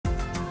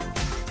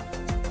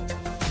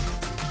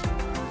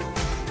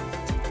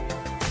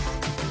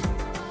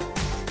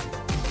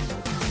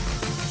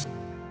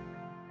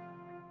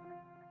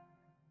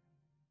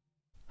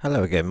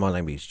Hello again, my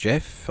name is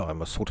Jeff.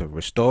 I'm a sort of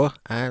restorer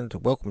and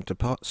welcome to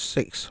part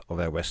 6 of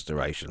our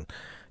restoration.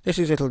 This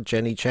is little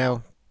Jenny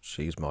Chow.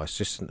 She's my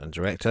assistant and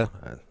director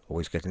and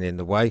always getting in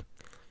the way.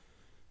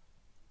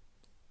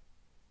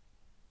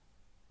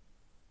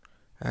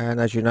 And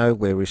as you know,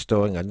 we're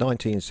restoring a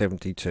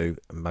 1972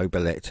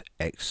 Mobylette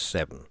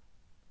X7.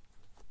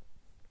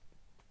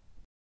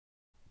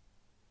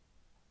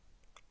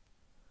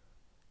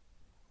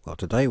 Well,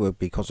 today we'll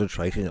be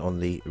concentrating on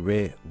the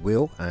rear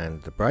wheel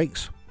and the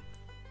brakes.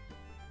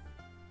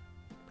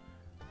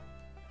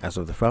 As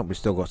of the front, we've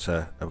still got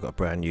I've got a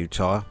brand new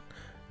tyre,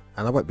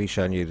 and I won't be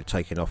showing you the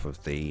taking off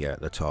of the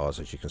tyres,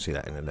 as you can see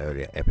that in an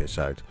earlier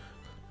episode.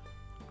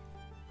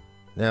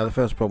 Now the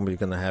first problem you're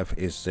going to have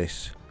is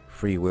this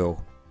freewheel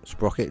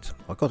sprocket.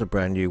 I've got a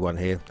brand new one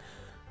here,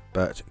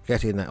 but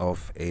getting that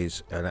off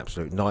is an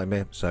absolute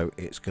nightmare, so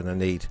it's going to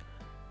need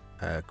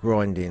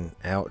grinding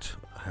out.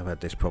 I have had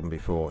this problem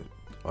before.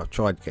 I've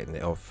tried getting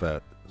it off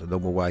the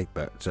normal way,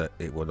 but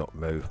it will not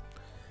move.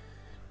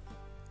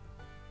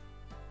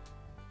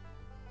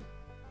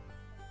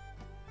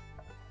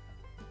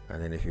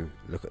 And then if you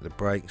look at the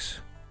brakes,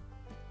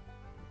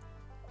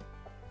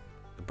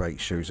 the brake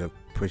shoes are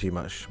pretty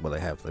much, well,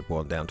 they've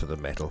worn down to the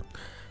metal,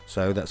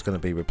 so that's going to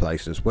be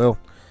replaced as well.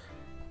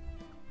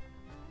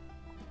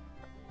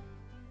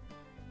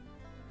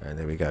 And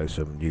there we go,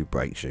 some new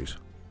brake shoes.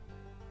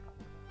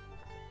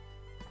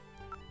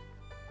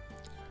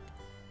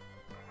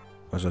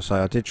 As I say,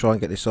 I did try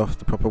and get this off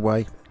the proper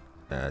way.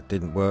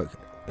 Didn't work.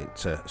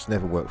 It's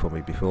never worked for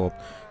me before,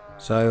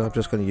 so I'm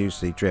just going to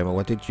use the Dremel.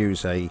 I did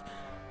use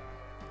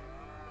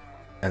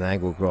an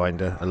angle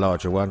grinder, a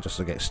larger one, just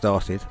to get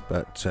started,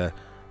 but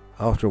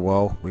after a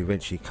while we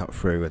eventually cut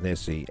through, and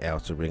there's the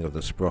outer ring of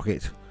the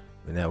sprocket.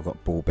 We've now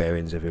got ball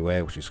bearings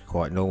everywhere, which is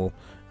quite normal,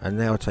 and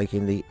now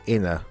taking the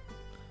inner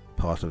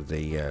part of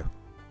the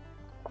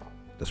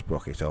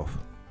sprocket off.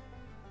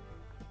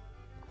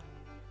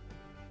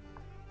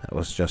 That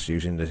was just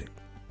using the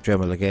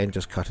Dremel again,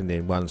 just cutting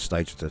in one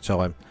stage at a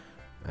time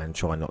and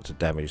trying not to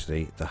damage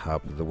the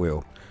hub of the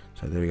wheel.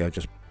 So there we go,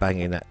 just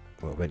banging that,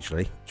 well,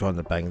 eventually trying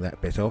to bang that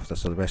bit off.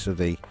 That's the rest of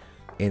the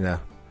inner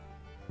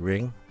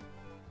ring,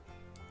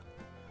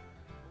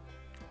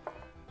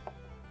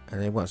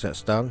 and then once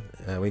that's done,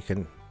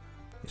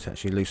 it's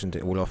actually loosened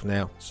it all off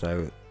now,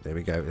 so there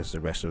we go, there's the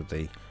rest of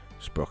the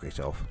sprocket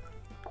off.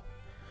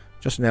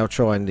 Just now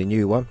trying the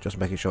new one, just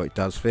making sure it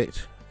does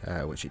fit,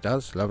 which it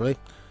does. Lovely.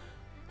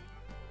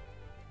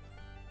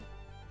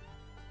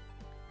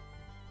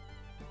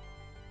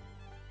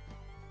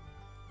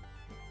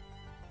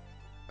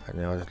 And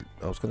now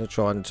I was going to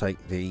try and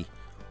take the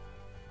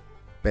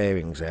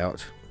bearings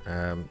out,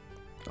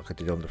 like I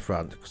did on the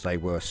front, because they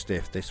were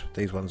stiff.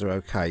 These ones are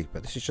okay,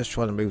 but this is just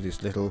trying to move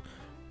this little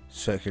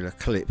circular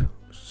clip.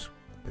 It's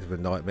a bit of a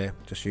nightmare,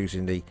 just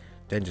using the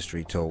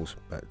dentistry tools,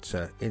 but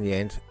in the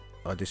end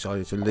I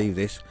decided to leave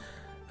this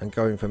and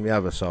go in from the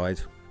other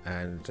side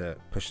and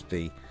push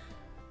the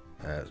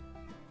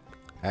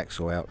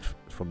axle out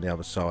from the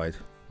other side.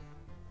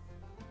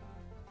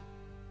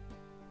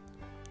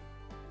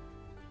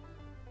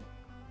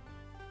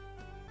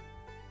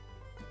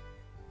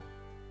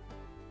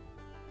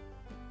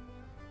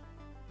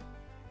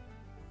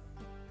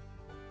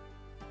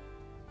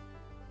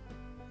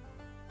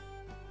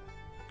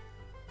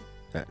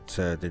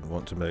 That didn't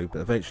want to move,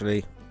 but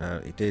eventually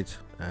it did,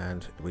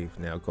 and we've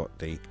now got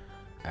the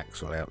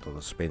axle out of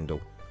the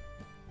spindle.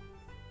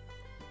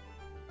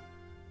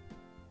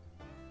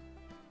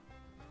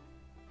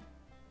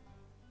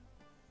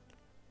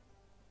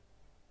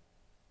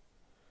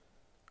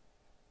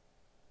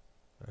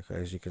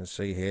 Okay, as you can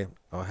see here,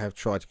 I have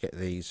tried to get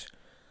these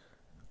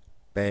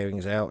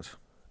bearings out.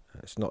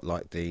 It's not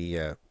like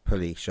the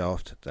pulley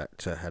shaft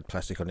that had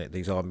plastic on it.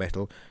 These are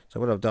metal, so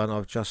what I've done,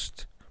 I've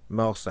just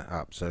mask that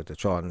up so to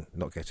try and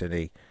not get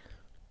any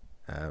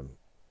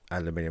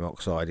aluminium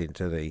oxide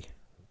into the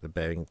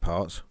bearing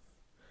parts.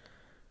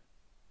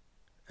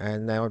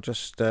 And now I'm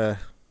just I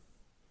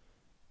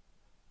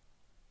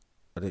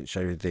didn't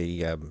show you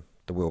the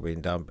wheel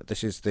being done, but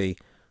this is the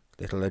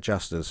little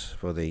adjusters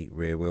for the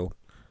rear wheel,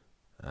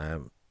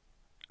 and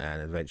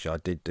eventually I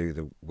did do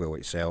the wheel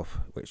itself,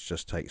 which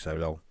just takes so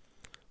long,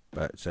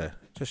 but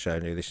just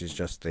showing you, this is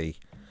just the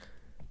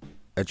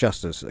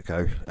adjusters that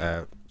go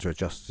to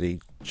adjust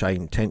the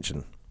chain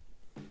tension.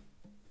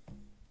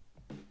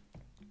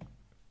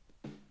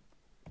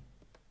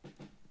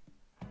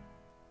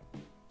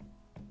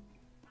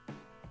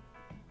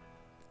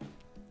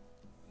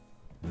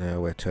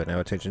 Now we'll turn our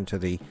attention to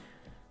the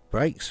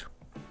brakes.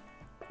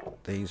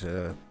 These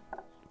are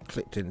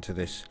clipped into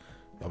this.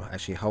 I'm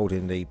actually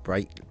holding the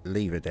brake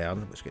lever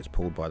down, which gets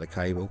pulled by the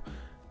cable,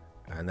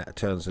 and that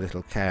turns a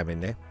little cam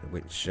in there,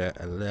 which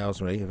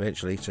allows me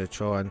eventually to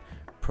try and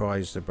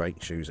prise the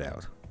brake shoes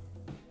out.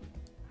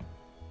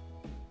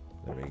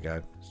 There we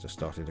go, it's just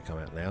starting to come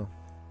out now,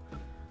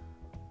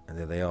 and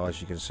there they are,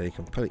 as you can see,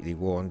 completely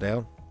worn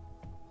down.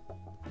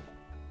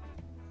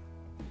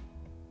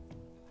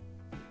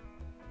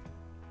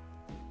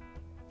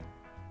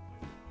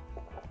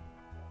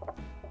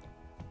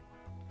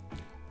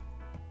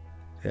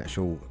 the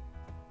actual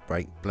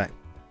brake back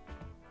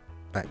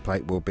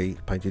plate will be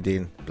painted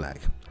in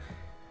black.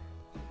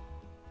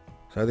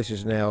 So this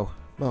is now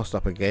masked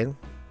up again,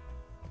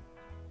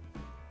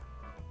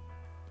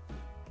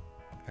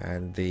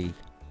 and the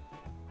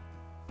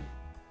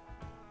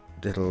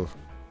little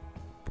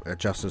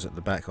adjusters at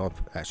the back, I've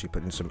actually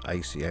put in some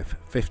ACF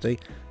 50.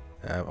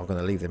 I'm going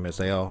to leave them as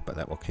they are, but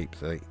that will keep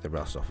the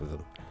rust off of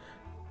them.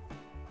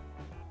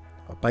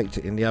 I baked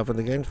it in the oven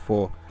again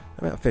for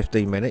about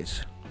 15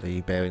 minutes.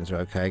 The bearings are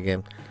okay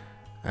again,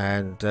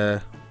 and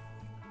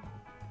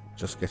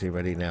just getting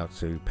ready now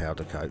to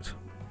powder coat.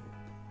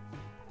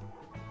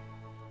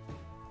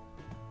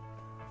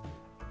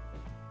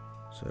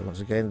 So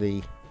once again,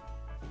 the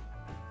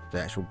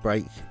actual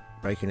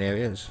braking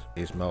area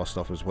is masked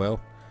off as well.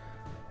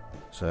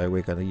 So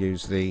we're going to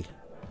use the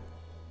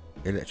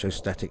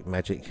Electrostatic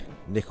Magic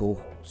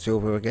nickel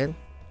silver again.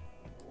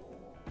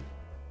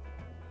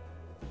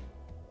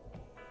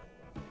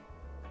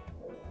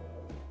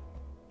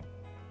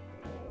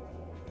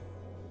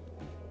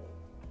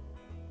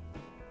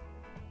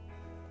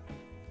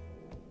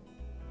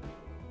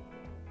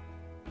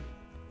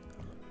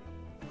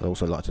 I'd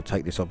also like to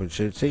take this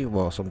opportunity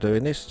whilst I'm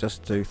doing this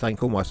just to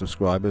thank all my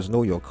subscribers and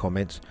all your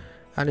comments,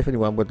 and if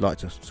anyone would like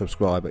to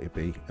subscribe, it would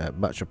be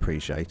much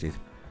appreciated.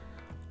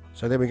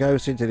 So there we go,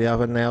 it's into the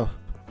oven now,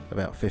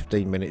 about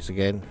 15 minutes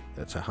again,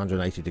 that's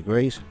 180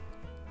 degrees.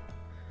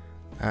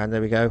 And there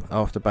we go,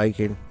 after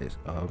baking,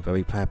 I'm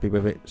very happy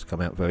with it, it's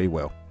come out very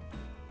well.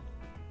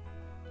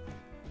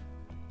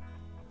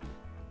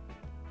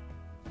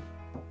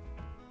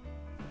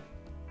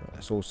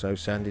 That's also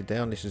sanded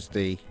down. This is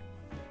the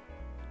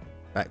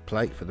back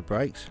plate for the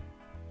brakes.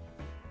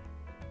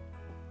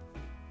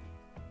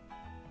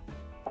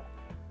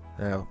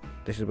 Now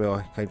this is where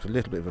I came to a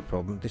little bit of a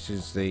problem. This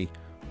is the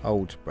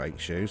old brake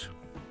shoes,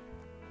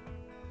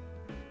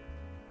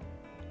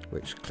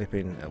 which clip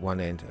in at one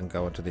end and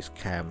go onto this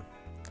cam,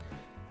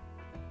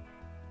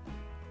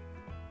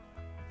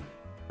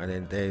 and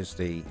then there's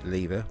the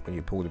lever when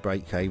you pull the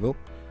brake cable,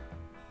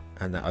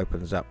 and that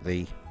opens up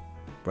the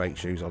brake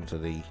shoes onto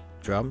the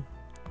drum.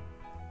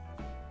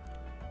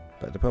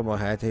 But the problem I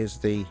had, here's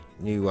the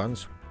new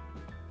ones,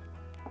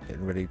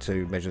 getting ready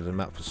to measure them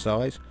up for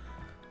size,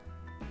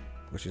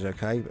 which is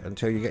okay, but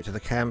until you get to the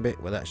cam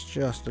bit, well, that's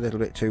just a little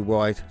bit too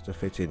wide to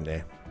fit in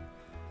there.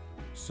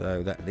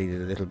 So that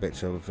needed a little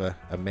bit of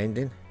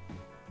amending.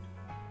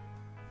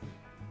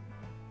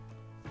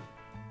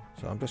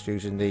 So I'm just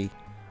using the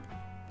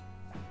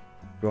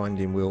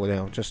grinding wheel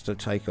now just to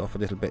take off a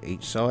little bit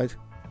each side.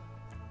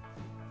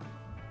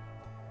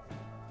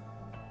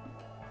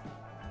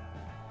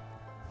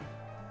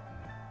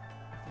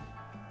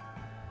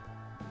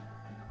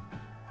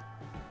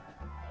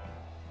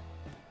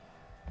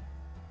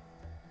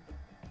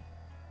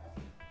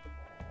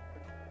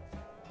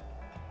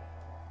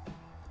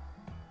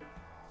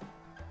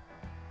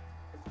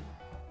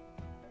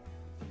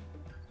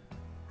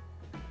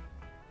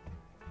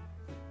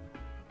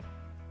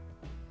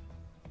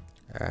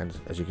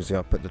 And as you can see,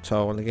 I put the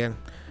tile on again.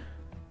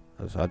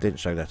 I didn't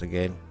show that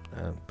again,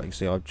 but you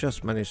see I've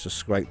just managed to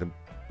scrape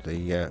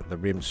the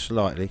rim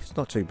slightly. It's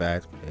not too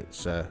bad,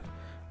 it's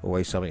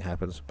always something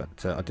happens,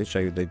 but I did show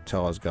you the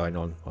tiles going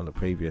on the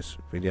previous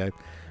video.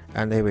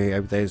 And there we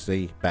go, there's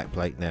the back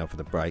plate now for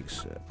the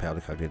brakes,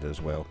 powder coated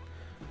as well.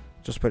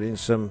 Just put in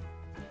some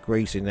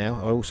grease in now.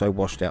 I also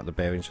washed out the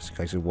bearings just in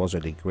case there was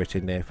any grit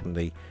in there from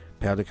the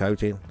powder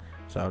coating.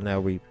 So now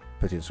we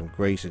put in some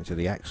grease into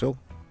the axle.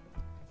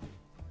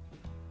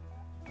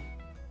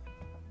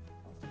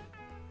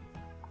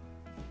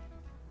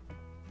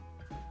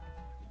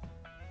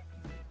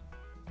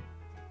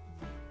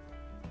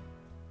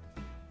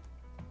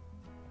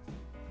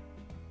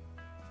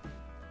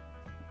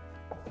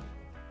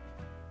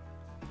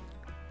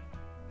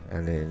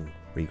 And then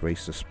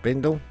re-grease the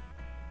spindle.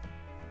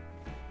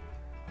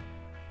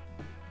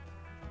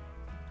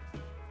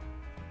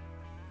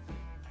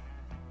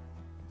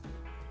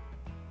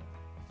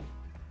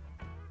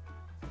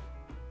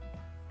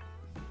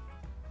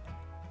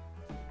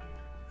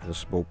 There's a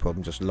small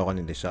problem just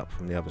lining this up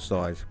from the other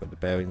side where the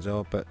bearings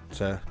are, but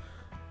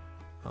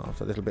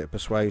after a little bit of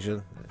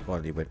persuasion, it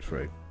finally went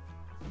through.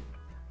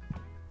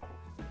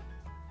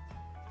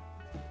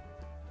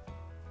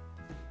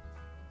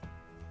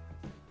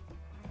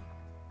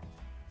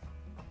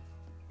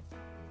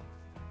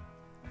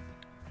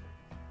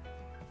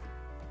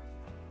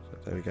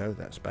 There we go,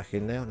 that's back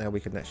in now. Now we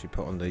can actually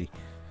put on the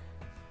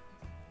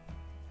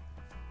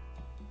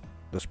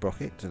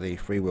sprocket, to the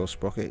freewheel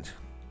sprocket.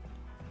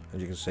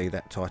 As you can see,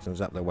 that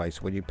tightens up the way.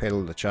 So when you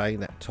pedal the chain,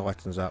 that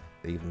tightens up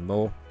even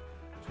more.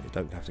 So you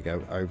don't have to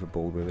go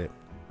overboard with it.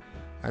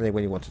 And then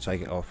when you want to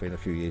take it off in a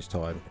few years'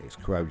 time, it's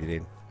corroded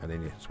in, and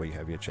then that's where you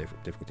have your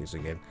difficulties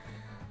again.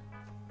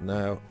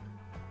 Now,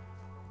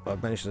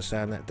 I've managed to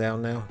sand that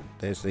down now.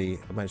 I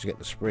managed to get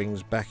the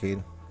springs back in.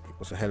 It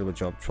was a hell of a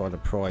job trying to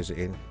prise it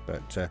in,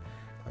 but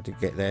I did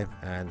get there,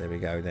 and there we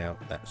go. Now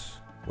that's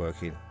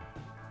working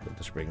with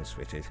the springs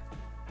fitted.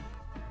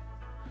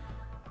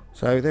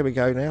 So there we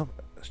go. Now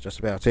that's just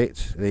about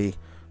it. The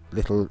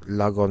little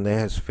lug on there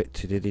has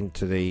fitted it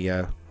into the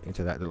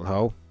into that little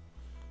hole.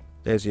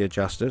 There's the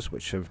adjusters,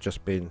 which have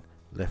just been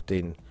left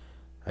in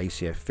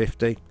ACF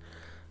 50,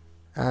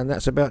 and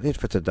that's about it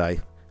for today.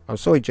 I'm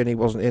sorry Jenny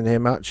wasn't in here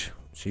much.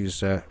 She's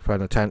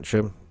thrown a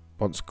tantrum,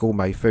 wants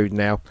gourmet food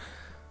now,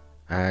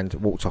 and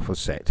walked off the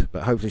set,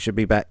 but hopefully she'll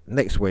be back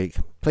next week.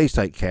 Please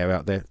take care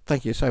out there.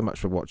 Thank you so much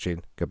for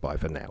watching. Goodbye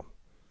for now.